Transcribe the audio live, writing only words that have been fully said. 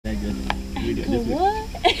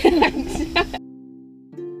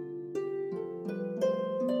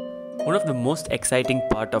One of the most exciting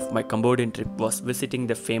part of my Cambodian trip was visiting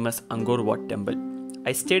the famous Angor Wat temple.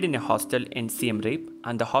 I stayed in a hostel in Siem Reap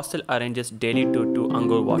and the hostel arranges daily tour to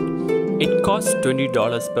Angor Wat. It costs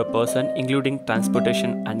 $20 per person including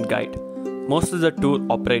transportation and guide. Most of the tour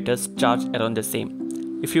operators charge around the same.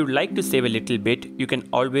 If you would like to save a little bit, you can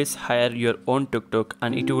always hire your own tuk-tuk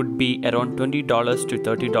and it would be around $20 to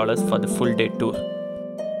 $30 for the full day tour.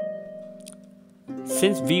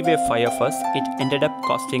 Since we were 5 of us, it ended up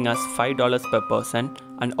costing us $5 per person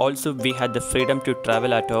and also we had the freedom to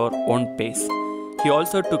travel at our own pace. He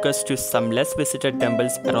also took us to some less visited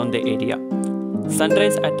temples around the area.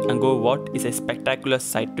 Sunrise at Angor Wat is a spectacular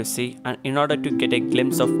sight to see, and in order to get a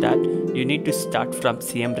glimpse of that, you need to start from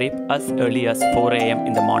Siem Reap as early as 4 AM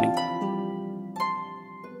in the morning.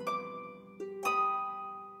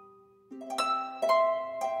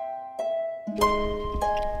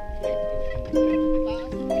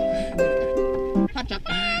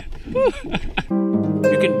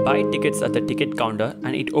 You can buy tickets at the ticket counter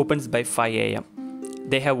and it opens by 5 AM.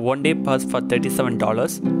 They have 1-day pass for $37,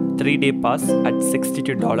 3-day pass at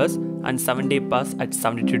 $62 and 7-day pass at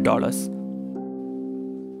 $72.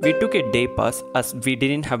 We took a day pass as we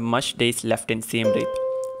didn't have much days left in Siem Reap.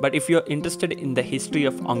 But if you're interested in the history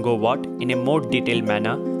of Angor Wat in a more detailed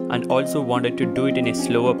manner and also wanted to do it in a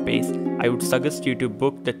slower pace, I would suggest you to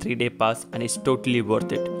book the 3-day pass and it's totally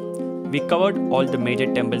worth it. We covered all the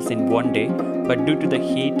major temples in one day, but due to the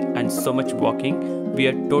heat and so much walking, we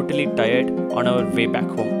are totally tired on our way back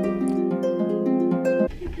home.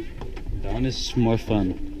 Down is more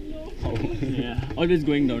fun. Oh, yeah, always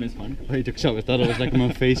going down is fun. I took so I thought it was like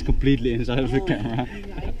my face completely inside of the camera.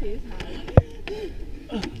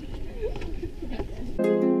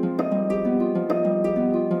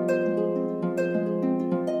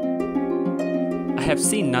 I have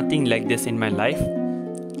seen nothing like this in my life.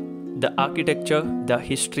 The architecture, the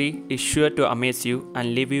history is sure to amaze you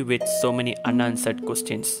and leave you with so many unanswered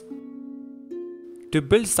questions. To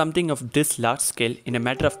build something of this large scale in a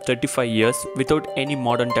matter of 35 years without any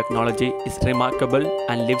modern technology is remarkable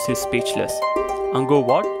and leaves you speechless. Angor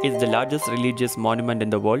Wat is the largest religious monument in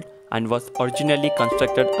the world and was originally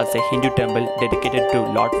constructed as a Hindu temple dedicated to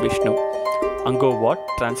Lord Vishnu. Angor Wat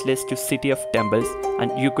translates to City of Temples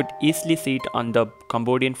and you could easily see it on the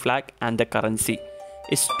Cambodian flag and the currency.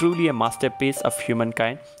 It's truly a masterpiece of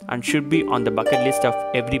humankind and should be on the bucket list of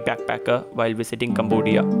every backpacker while visiting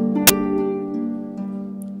Cambodia.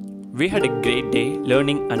 We had a great day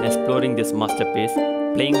learning and exploring this masterpiece,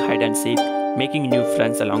 playing hide and seek, making new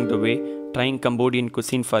friends along the way, trying Cambodian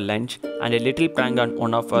cuisine for lunch, and a little prank on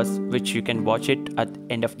one of us, which you can watch it at the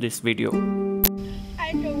end of this video.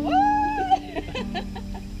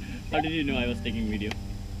 How did you know I was taking video?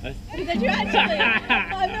 Did you actually?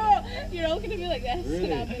 Oh no! You're all gonna be like this.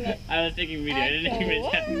 Really? And I'll be like, I was taking video, I didn't even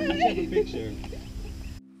check. Take a picture.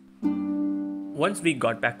 Once we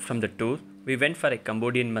got back from the tour, we went for a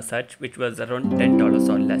Cambodian massage which was around $10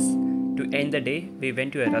 or less. To end the day, we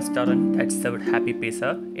went to a restaurant that served Happy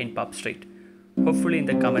Pizza in Pub Street. Hopefully in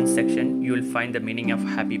the comment section you will find the meaning of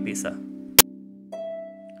Happy Pizza.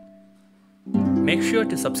 Make sure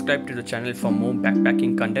to subscribe to the channel for more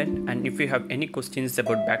backpacking content, and if you have any questions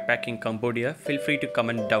about backpacking Cambodia, feel free to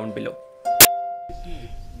comment down below.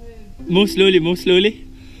 Move slowly, move slowly.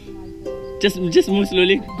 Just move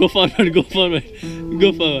slowly. Go forward, go forward.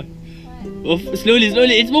 Go forward. Oh, slowly,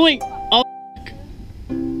 slowly, it's moving. Oh.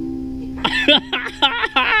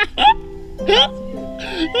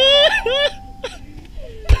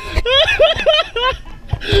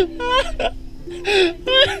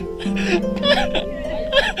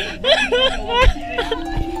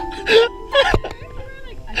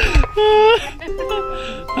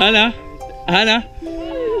 Hannah, Hannah,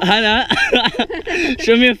 Hannah,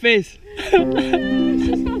 show me your face. I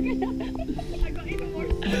got even more.